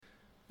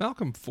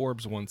Malcolm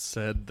Forbes once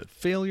said that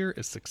failure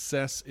is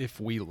success if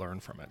we learn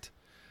from it.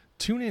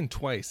 Tune in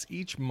twice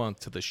each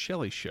month to The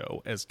Shelley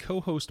Show as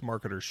co-host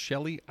marketers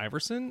Shelley,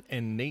 Iverson,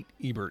 and Nate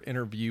Ebert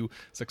interview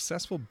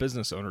successful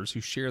business owners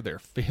who share their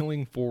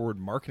failing forward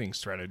marketing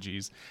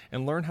strategies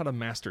and learn how to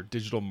master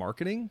digital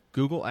marketing,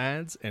 Google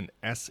Ads, and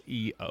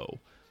SEO.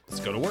 Let's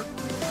go to work.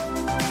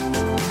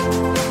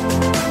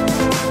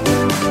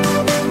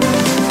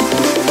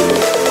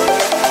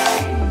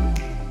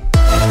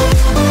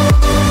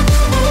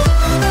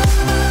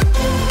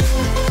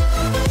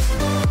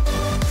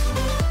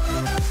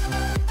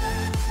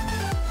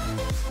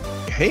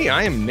 Hey,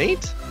 I am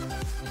Nate.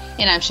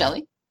 And I'm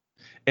Shelley.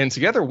 And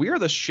together we are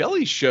The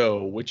Shelley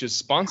Show, which is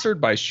sponsored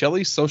by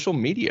Shelley Social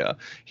Media,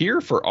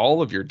 here for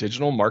all of your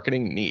digital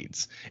marketing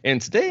needs.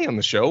 And today on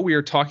the show, we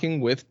are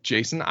talking with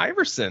Jason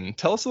Iverson.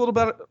 Tell us a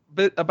little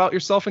bit about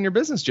yourself and your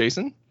business,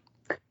 Jason.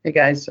 Hey,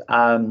 guys.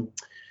 I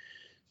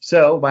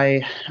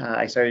started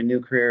a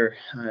new career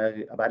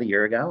about a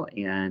year ago,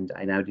 and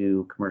I now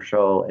do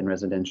commercial and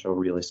residential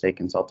real estate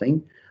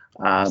consulting.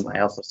 I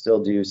also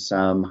still do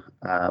some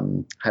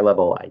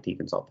high-level IT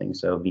consulting,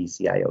 so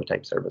VCIO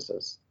type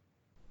services.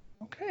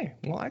 Okay,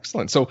 well,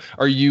 excellent. So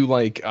are you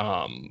like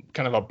kind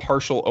of a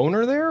partial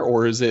owner there,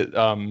 or is it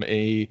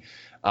what,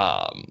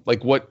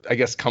 I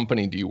guess,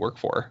 company do you work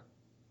for?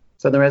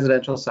 So on the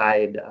residential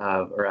side,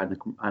 or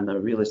on the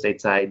real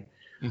estate side,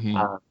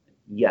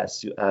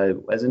 yes,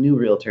 as a new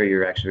realtor,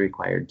 you're actually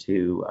required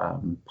to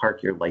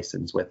park your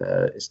license with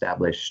a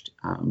established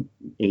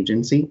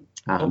agency.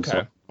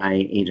 So my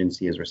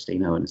agency is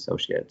Restaino and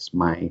Associates.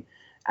 My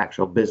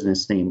actual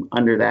business name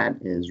under that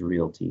is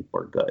Realty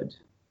for Good.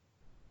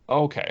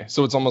 Okay,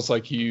 so it's almost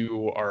like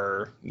you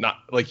are not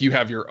like you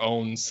have your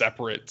own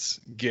separate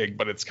gig,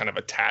 but it's kind of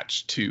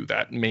attached to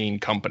that main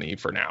company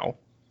for now.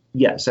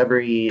 Yes,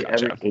 every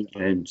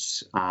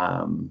agent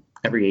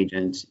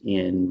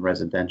in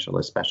residential,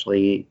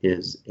 especially,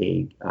 is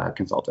a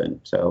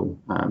consultant. So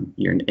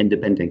you're an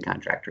independent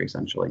contractor,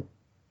 essentially.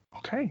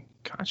 Okay,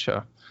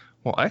 gotcha.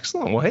 Well,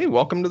 excellent. Well, hey,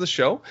 welcome to the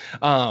show.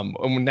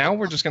 And now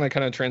we're just going to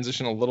kind of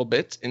transition a little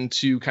bit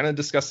into kind of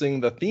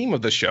discussing the theme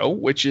of the show,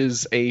 which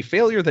is a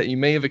failure that you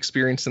may have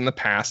experienced in the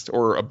past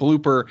or a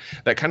blooper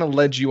that kind of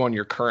led you on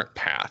your current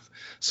path.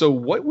 So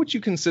what would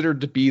you consider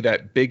to be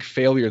that big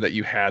failure that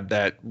you had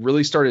that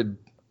really started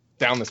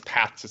down this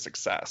path to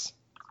success?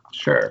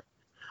 Sure.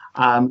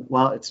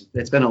 Well,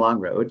 it's been a long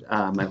road.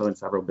 I've owned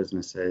several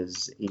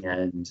businesses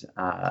and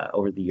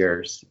over the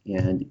years,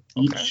 and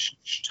each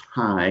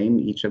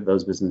of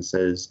those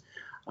businesses,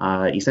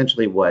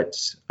 essentially what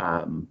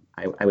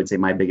I would say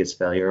my biggest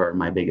failure or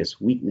my biggest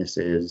weakness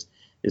is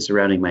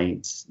surrounding my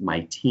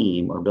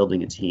team or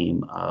building a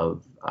team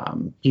of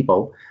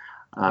people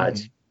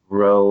to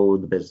grow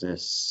the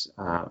business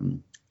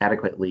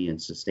adequately and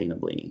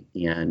sustainably.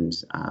 And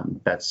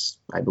that's,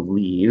 I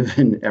believe,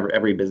 and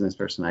every business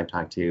person I've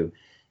talked to,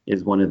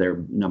 is one of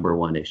their number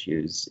one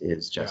issues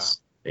is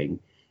just and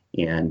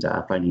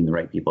finding the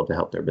right people to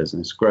help their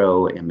business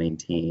grow and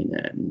maintain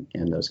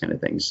and those kind of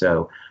things.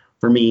 So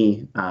for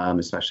me,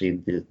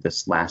 especially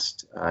this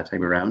last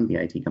time around, the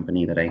IT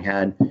company that I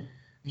had,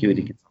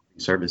 Acuity Consulting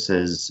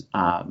Services,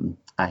 I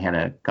had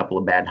a couple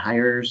of bad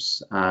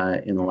hires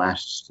in the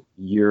last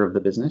year of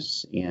the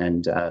business.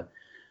 And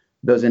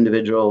those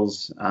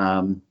individuals,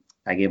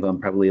 I gave them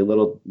probably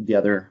the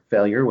other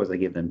failure was I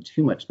gave them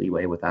too much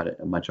leeway without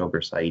much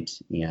oversight,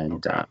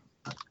 and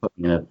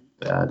it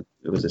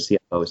was a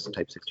CFO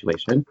type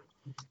situation,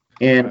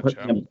 and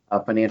putting in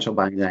a financial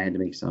bind. I had to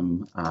make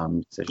some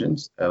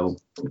decisions. So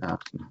I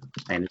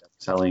ended up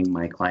selling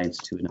my clients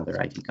to another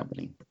IT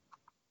company.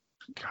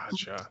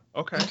 Gotcha.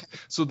 Okay.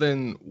 So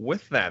then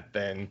with that,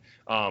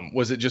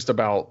 was it just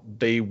about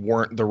they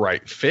weren't the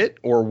right fit,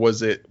 or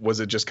was it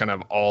just kind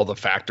of all the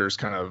factors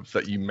kind of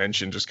that you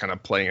mentioned just kind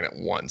of playing it at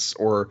once?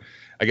 Or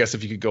I guess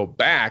if you could go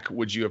back,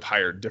 would you have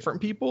hired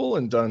different people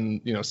and done,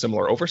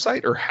 similar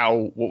oversight, or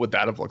what would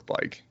that have looked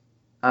like?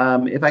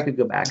 If I could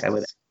go back, I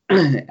would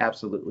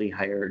absolutely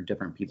hire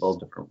different people,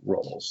 different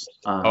roles.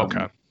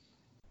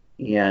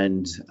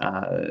 And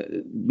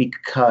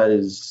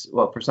because,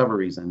 well, for several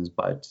reasons,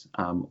 but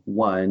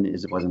one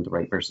is it wasn't the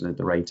right person at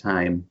the right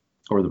time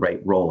or the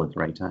right role at the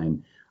right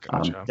time.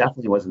 Gotcha.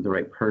 Definitely wasn't the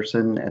right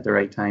person at the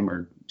right time,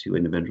 or two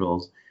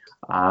individuals.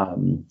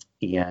 One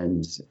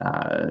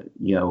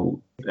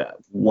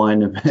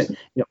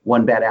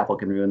bad apple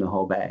can ruin the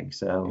whole bag.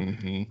 So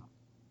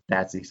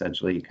that's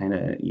essentially kind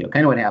of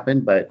what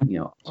happened. But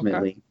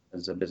ultimately,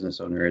 as a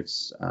business owner,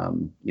 it's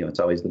it's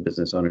always the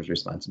business owner's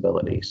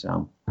responsibility.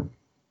 So.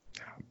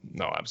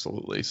 No,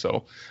 absolutely.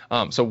 So,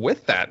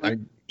 with that,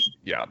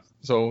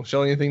 So,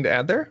 Shelley, anything to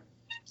add there?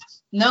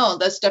 No,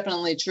 that's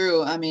definitely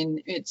true. I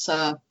mean, it's,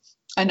 I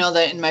know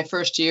that in my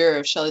first year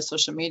of Shelley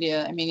Social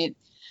Media,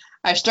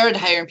 I started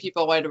hiring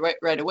people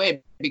right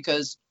away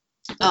because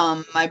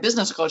my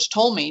business coach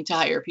told me to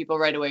hire people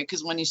right away.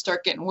 Because when you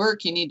start getting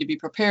work, you need to be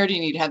prepared. You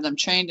need to have them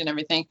trained and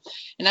everything.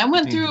 And I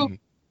went through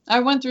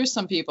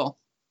some people,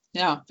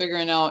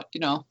 figuring out,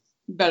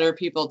 better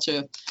people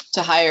to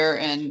hire,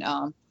 and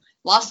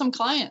lost some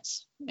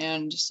clients,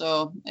 And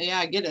so, yeah,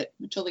 I get it.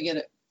 I totally get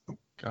it.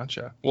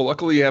 Gotcha. Well,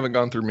 luckily you haven't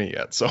gone through me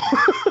yet, so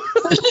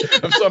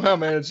I've somehow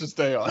managed to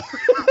stay on.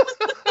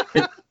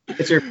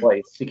 It's your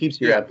voice. It keeps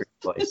your average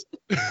voice.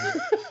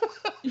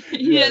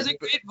 He has a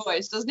great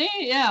voice, doesn't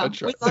he? Yeah.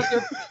 That's right. We love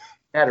your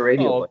I had a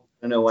radio voice.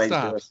 I don't know why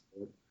stop. he's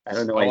doing it. I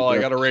don't know Oh, why well, I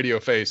he's got a radio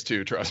face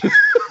too, trust me.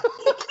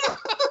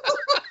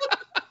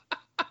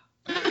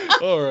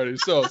 Alrighty,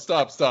 so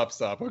stop.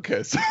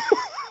 Okay, so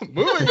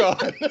moving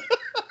on.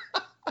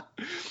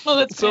 Oh,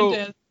 that's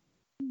fantastic.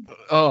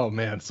 Oh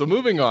man, so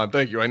moving on.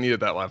 Thank you. I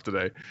needed that laugh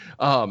today.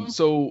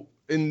 So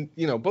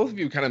both of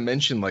you kind of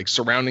mentioned like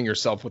surrounding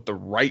yourself with the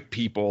right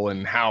people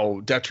and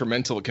how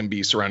detrimental it can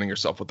be surrounding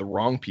yourself with the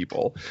wrong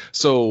people.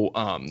 So,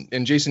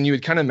 and Jason, you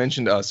had kind of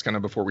mentioned to us kind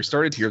of before we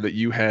started here that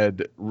you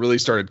had really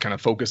started kind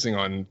of focusing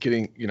on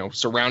getting,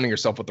 surrounding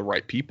yourself with the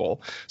right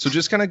people. So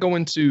just kind of go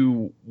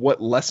into what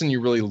lesson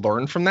you really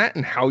learned from that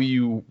and how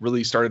you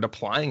really started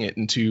applying it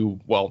into,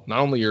 well, not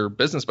only your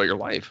business, but your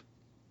life.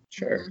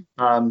 Sure.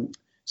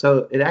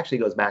 So it actually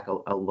goes back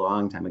a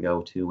long time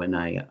ago to when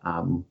I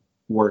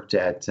worked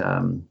at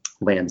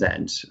Land's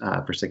End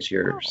for 6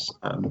 years.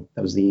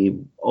 That was the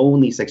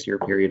only 6-year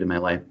period in my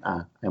life.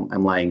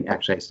 I'm lying.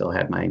 Actually, I still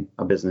had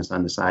a business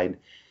on the side,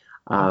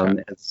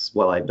 as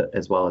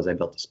well as I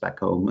built a spec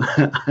home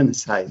on the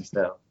side.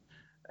 So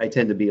I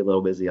tend to be a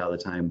little busy all the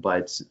time.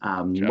 But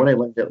what I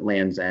learned at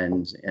Land's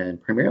End,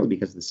 and primarily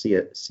because the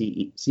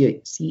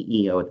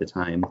CEO at the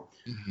time,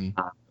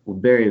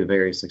 very,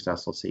 very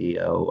successful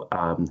CEO,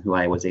 who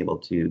I was able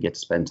to get to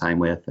spend time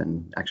with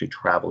and actually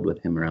traveled with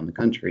him around the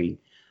country,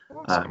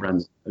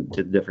 around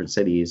to different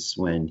cities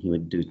when he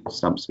would do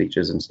stump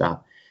speeches and stuff.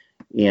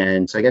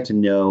 And so I got to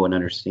know and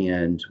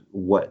understand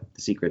what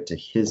the secret to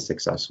his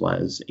success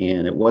was.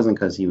 And it wasn't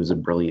because he was a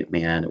brilliant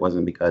man. It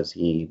wasn't because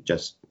he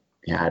just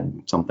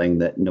had something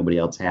that nobody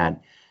else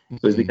had.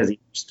 It was because he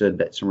understood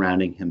that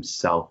surrounding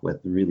himself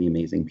with really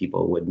amazing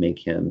people would make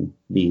him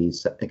be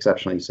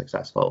exceptionally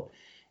successful.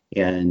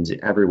 And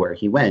everywhere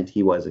he went,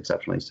 he was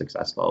exceptionally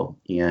successful.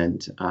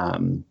 And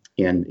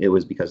it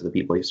was because of the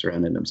people he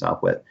surrounded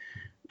himself with.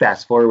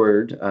 Fast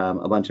forward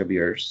a bunch of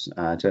years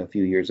to a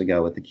few years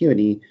ago with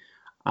Acuity,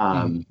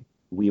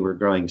 we were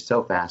growing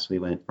so fast. We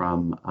went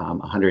from a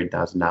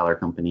 $100,000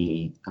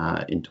 company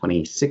in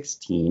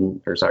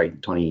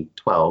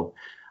 2012.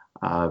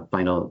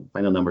 Final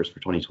numbers for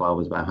 2012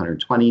 was about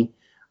 120.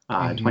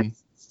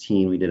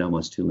 2016, we did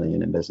almost 2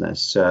 million in business.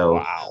 So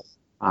wow.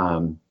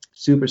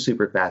 Super,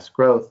 super fast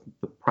growth.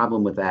 The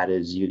problem with that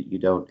is you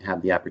don't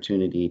have the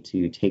opportunity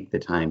to take the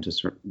time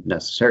to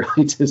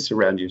necessarily to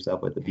surround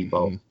yourself with the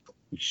people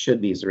you should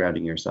be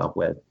surrounding yourself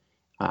with,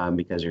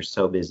 because you're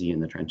so busy in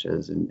the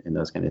trenches and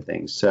those kind of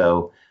things.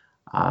 So,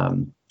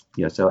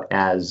 so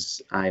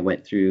as I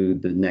went through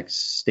the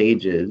next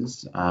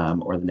stages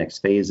or the next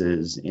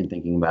phases in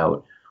thinking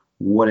about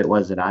what it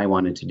was that I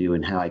wanted to do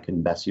and how I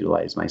could best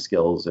utilize my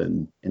skills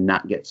and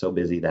not get so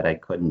busy that I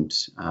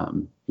couldn't,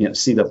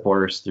 see the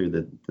forest through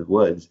the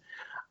woods.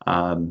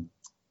 I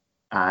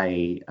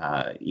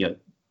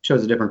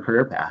chose a different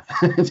career path,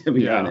 to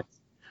be honest.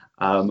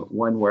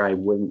 One where it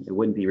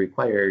wouldn't be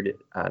required,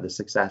 the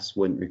success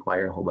wouldn't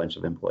require a whole bunch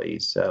of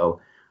employees.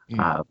 So,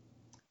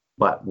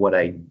 but what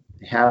I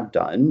have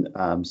done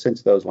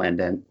since those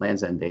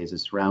Land's End days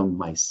is surround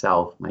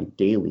myself, my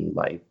daily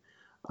life,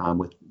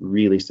 with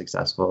really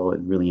successful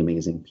and really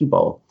amazing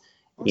people.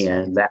 Awesome.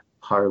 And that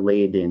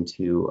parlayed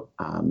into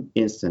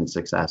instant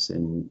success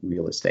in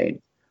real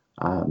estate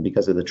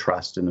because of the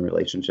trust and the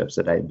relationships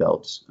that I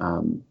built.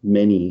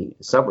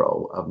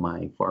 Several of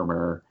my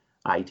former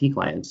IT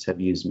clients have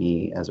used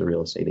me as a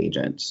real estate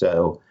agent.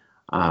 So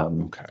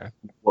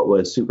what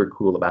was super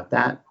cool about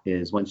that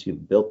is once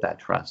you've built that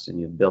trust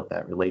and you've built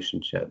that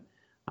relationship,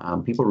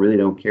 people really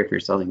don't care if you're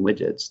selling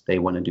widgets. They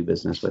want to do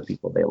business with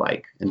people they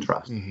like and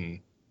trust.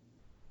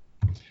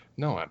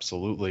 No,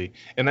 absolutely.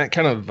 And that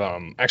kind of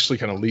actually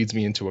kind of leads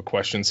me into a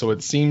question. So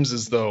it seems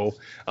as though,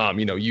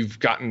 you've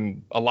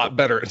gotten a lot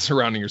better at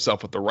surrounding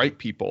yourself with the right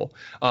people.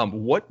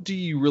 What do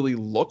you really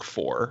look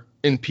for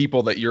in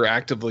people that you're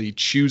actively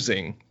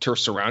choosing to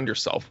surround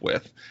yourself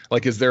with?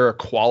 Like, is there a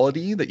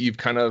quality that you've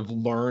kind of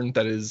learned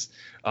that is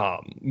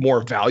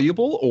more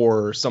valuable,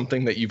 or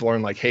something that you've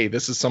learned like, hey,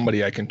 this is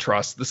somebody I can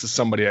trust. This is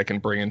somebody I can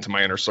bring into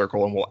my inner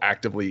circle and will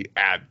actively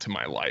add to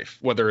my life,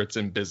 whether it's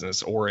in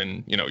business or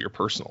in, your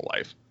personal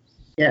life?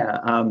 Yeah,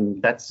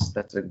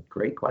 that's a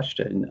great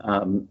question.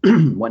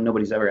 One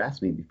nobody's ever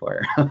asked me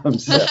before. I hope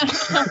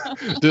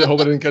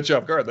I didn't catch you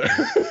off guard there.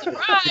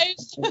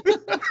 Surprise!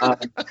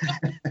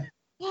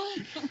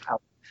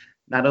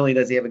 Not only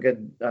does he have a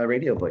good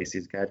radio voice,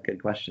 he's got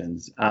good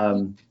questions.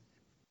 And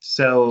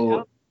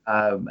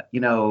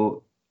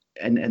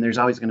there's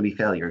always going to be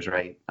failures,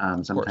 right?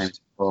 Sometimes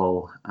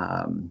people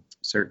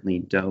certainly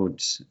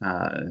don't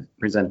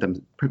present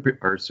them,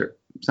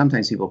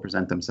 sometimes people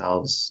present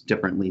themselves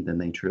differently than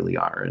they truly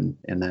are, and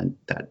then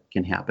that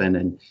can happen.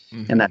 And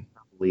that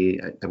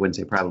probably, I wouldn't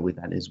say probably,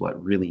 that is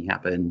what really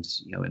happened,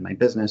 in my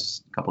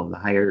business. A couple of the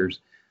hires,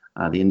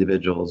 the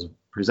individuals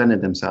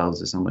presented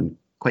themselves as someone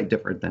quite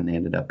different than they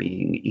ended up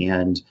being.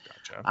 And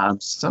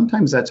Gotcha.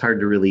 sometimes that's hard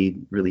to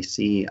really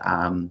see.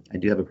 I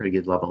do have a pretty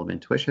good level of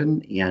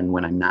intuition, and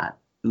when I'm not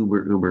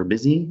uber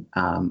busy,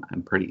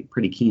 I'm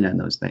pretty keen on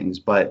those things.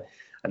 But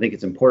I think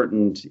it's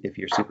important if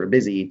you're super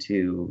busy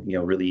to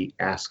really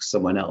ask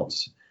someone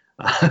else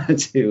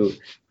to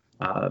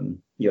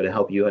to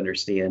help you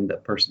understand the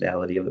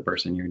personality of the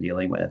person you're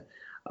dealing with.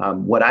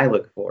 What I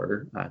look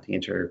for, to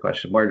answer your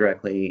question more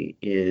directly,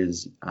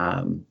 is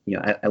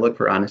I look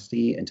for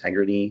honesty,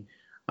 integrity.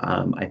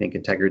 I think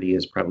integrity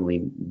is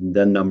probably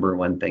the number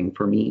one thing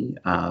for me,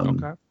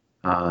 Okay.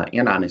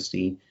 and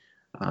honesty.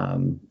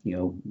 My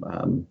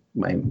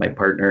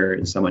partner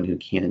is someone who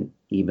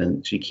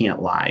she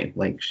can't lie.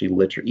 Like, she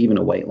literally, even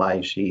a white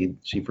lie, she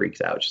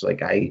freaks out. She's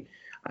like,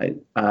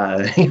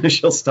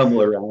 she'll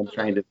stumble around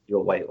trying to do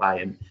a white lie,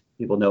 and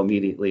people know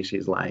immediately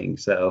she's lying.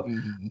 So,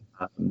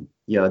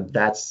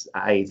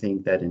 I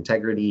think that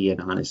integrity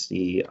and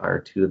honesty are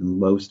two of the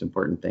most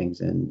important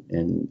things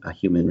in a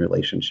human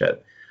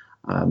relationship.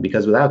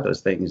 Because without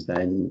those things,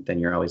 then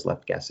you're always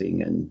left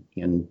guessing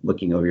and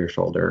looking over your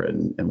shoulder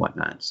and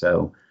whatnot.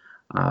 So,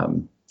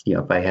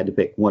 if I had to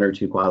pick one or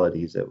two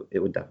qualities, it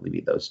would definitely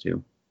be those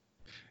two.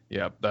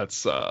 Yeah,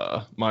 that's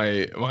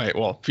my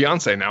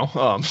fiance now.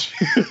 Yeah.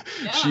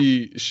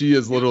 She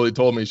has literally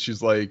told me,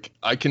 she's like,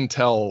 I can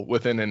tell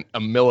within a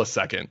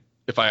millisecond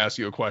if I ask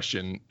you a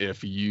question,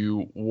 if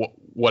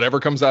whatever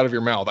comes out of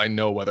your mouth, I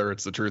know whether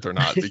it's the truth or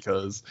not,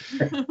 because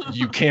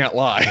you can't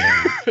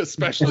lie,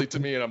 especially to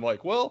me. And I'm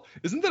like, well,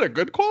 isn't that a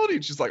good quality?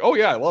 And she's like, oh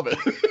yeah, I love it.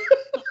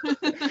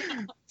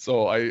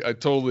 So I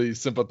totally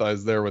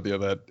sympathize there with you,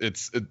 that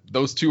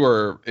those two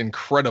are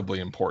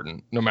incredibly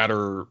important, no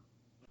matter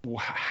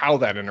how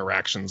that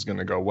interaction is going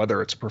to go,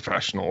 whether it's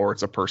professional or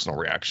it's a personal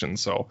reaction.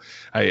 So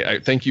I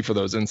thank you for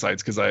those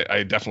insights, because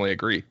I definitely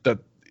agree that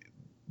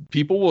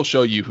people will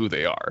show you who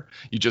they are.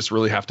 You just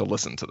really have to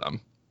listen to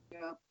them.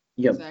 Yeah.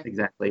 Yep,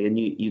 exactly. And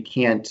you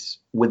can't,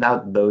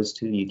 without those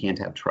two, you can't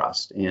have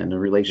trust. And a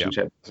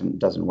relationship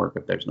doesn't work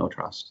if there's no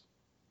trust.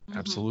 Mm-hmm.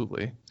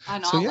 Absolutely.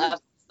 On all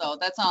levels. So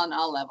that's on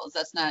all levels.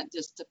 That's not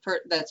just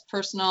that's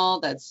personal,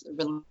 that's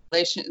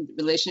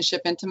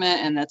relationship intimate,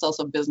 and that's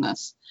also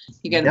business.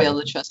 You got to be able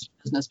to trust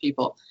business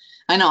people.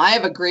 I know I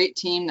have a great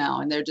team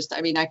now, and they're just,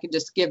 I can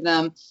just give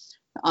them,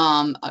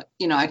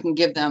 I can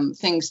give them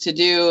things to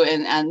do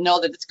and know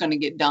that it's going to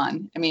get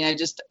done. I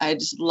just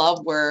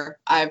love where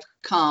I've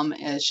come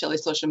as Shelley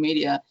Social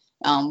Media,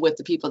 with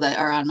the people that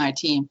are on my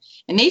team,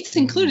 and Nate's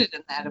included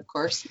in that, of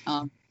course.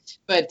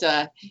 But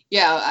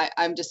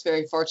I'm just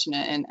very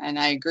fortunate, and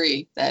I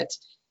agree that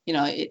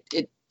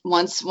it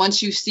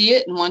once you see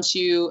it and once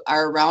you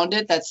are around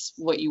it, that's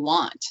what you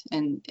want.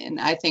 And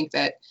I think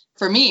that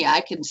for me,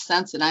 I can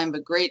sense it. I have a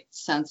great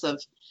sense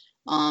of,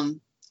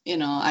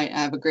 I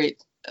have a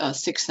great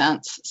sixth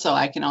sense, so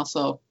I can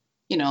also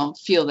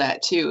feel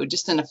that too,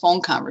 just in a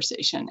phone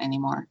conversation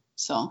anymore.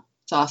 So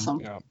it's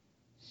awesome.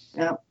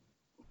 Yeah.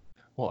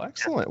 Well,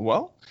 excellent.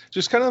 Well,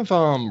 just kind of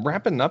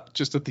wrapping up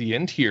just at the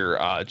end here,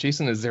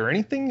 Jason, is there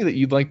anything that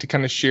you'd like to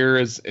kind of share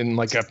as in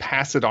like a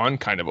pass it on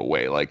kind of a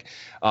way? Like,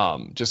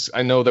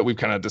 I know that we've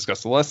kind of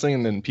discussed the lesson,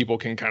 and then people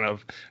can kind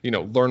of,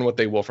 learn what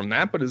they will from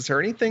that. But is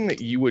there anything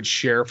that you would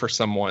share for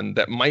someone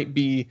that might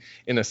be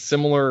in a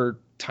similar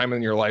time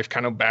in your life,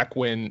 kind of back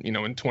when, in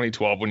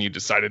 2012, when you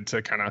decided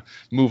to kind of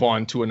move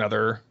on to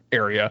another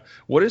area?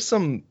 What are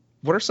some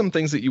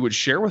things that you would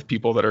share with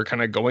people that are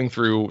kind of going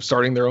through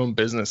starting their own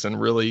business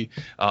and really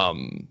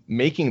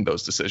making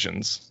those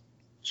decisions?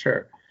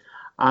 Sure.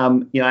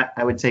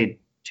 I would say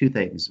two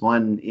things.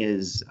 One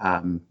is,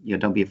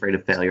 don't be afraid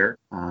of failure.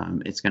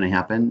 It's going to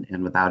happen,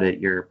 and without it,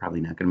 you're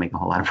probably not going to make a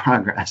whole lot of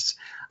progress.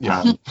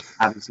 Yeah.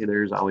 Obviously,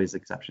 there's always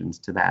exceptions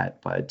to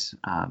that, but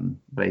I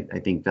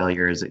think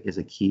failure is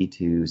a key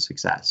to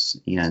success.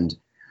 And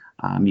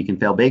you can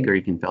fail big or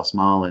you can fail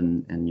small,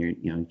 and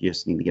you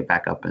just need to get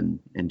back up and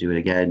do it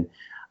again.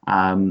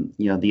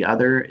 The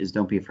other is,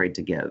 don't be afraid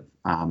to give.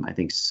 I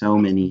think so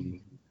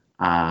many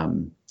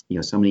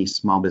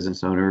small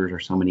business owners or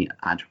so many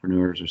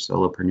entrepreneurs or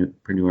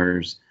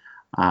solopreneurs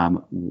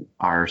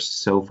are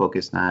so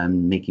focused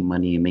on making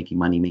money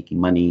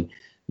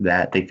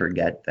that they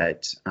forget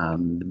that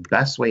the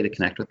best way to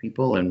connect with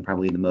people, and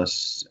probably the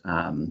most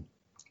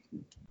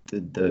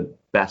the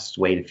best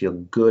way to feel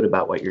good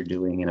about what you're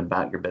doing and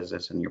about your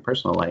business and your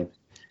personal life,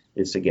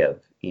 is to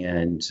give.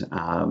 And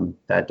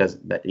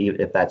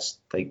if that's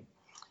like,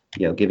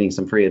 giving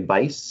some free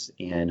advice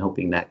and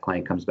hoping that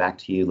client comes back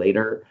to you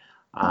later,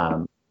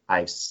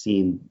 I've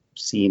seen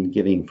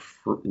giving,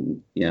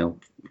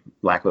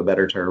 lack of a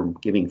better term,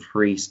 giving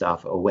free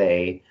stuff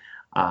away,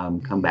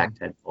 come back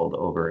tenfold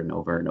over and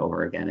over and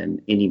over again.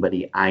 And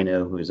anybody I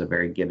know who is a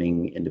very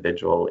giving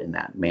individual in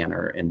that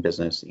manner in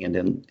business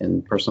and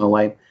in personal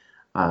life,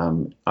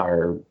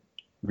 are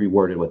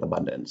rewarded with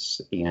abundance.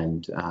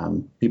 And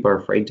people are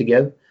afraid to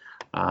give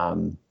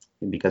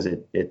because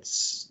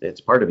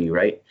it's part of you,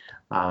 right?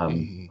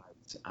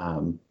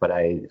 But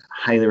I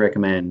highly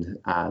recommend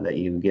that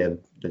you give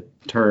the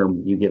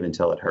term, you give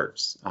until it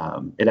hurts.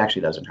 It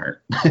actually doesn't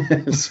hurt.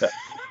 So.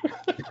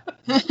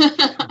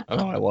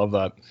 love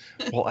that.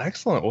 Well,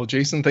 excellent. Well,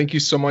 Jason, thank you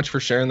so much for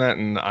sharing that.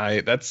 And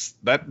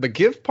the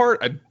give part,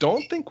 I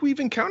don't think we've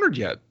encountered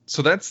yet.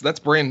 So that's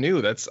brand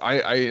new.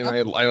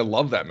 I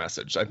love that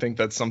message. I think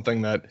that's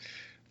something that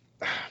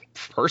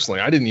personally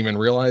I didn't even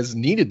realize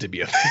needed to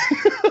be a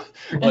thing.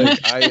 Like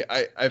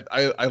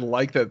I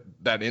like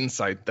that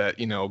insight that,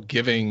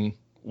 giving,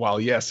 while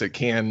yes, it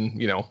can,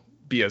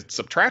 be a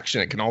subtraction,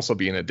 it can also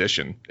be an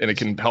addition, and it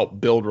can help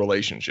build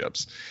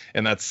relationships.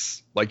 And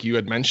that's, like you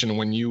had mentioned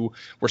when you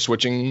were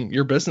switching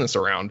your business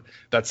around,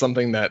 that's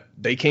something that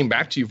they came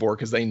back to you for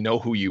because they know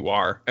who you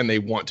are and they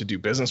want to do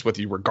business with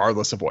you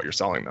regardless of what you're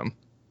selling them.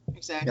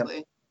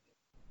 Exactly.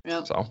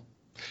 Yep. So,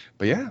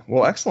 but yeah,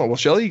 well, excellent. Well,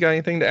 Shelley, you got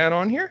anything to add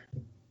on here?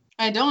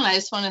 I don't. I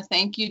just want to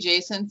thank you,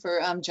 Jason,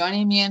 for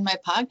joining me in my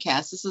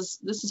podcast. This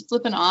is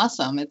flipping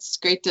awesome. It's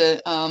great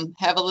to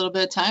have a little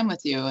bit of time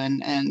with you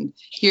and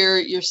hear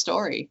your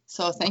story.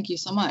 So thank you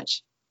so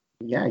much.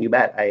 Yeah, you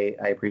bet. I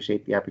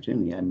appreciate the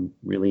opportunity. I'm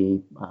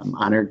really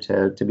honored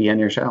to be on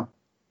your show.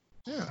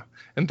 Yeah,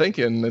 and thank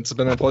you. And it's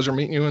been a pleasure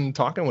meeting you and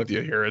talking with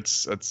you here.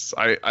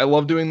 I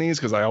love doing these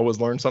because I always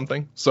learn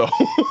something. So,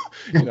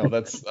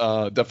 that's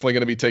definitely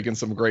going to be taking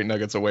some great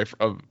nuggets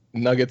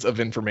of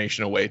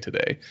information away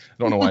today. I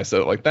don't know why I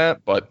said it like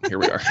that, but here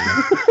we are.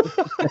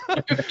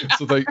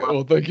 So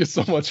thank you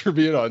so much for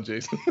being on,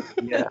 Jason.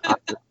 Yeah.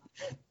 Awesome.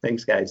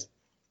 Thanks, guys.